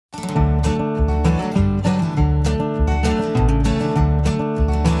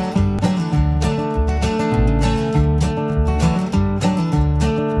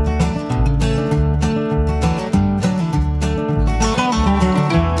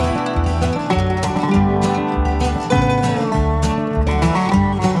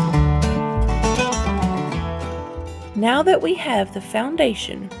that we have the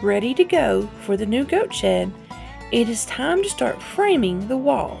foundation ready to go for the new goat shed, it is time to start framing the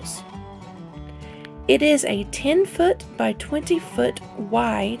walls. It is a 10-foot by 20-foot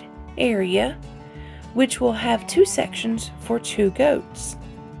wide area, which will have 2 sections for 2 goats.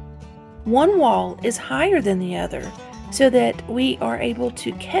 One wall is higher than the other so that we are able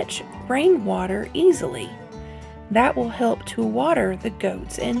to catch rainwater easily. That will help to water the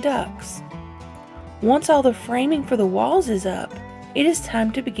goats and ducks. Once all the framing for the walls is up, it is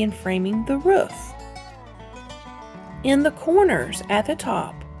time to begin framing the roof. In the corners at the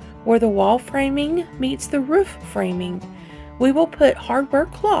top, where the wall framing meets the roof framing, we will put hardware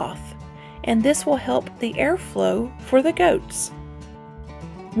cloth, and this will help the airflow for the goats.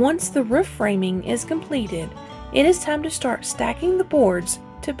 Once the roof framing is completed, it is time to start stacking the boards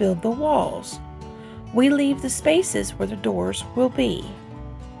to build the walls. We leave the spaces where the doors will be.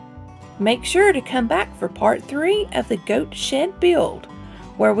 Make sure to come back for part 3 of the goat shed build,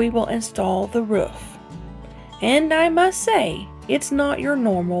 where we will install the roof. And I must say, it's not your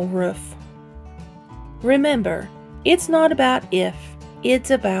normal roof. Remember, it's not about if, it's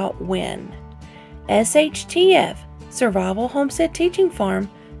about when. SHTF, Survival Homestead Teaching Farm,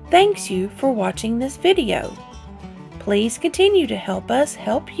 thanks you for watching this video. Please continue to help us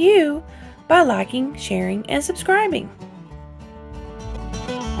help you by liking, sharing, and subscribing.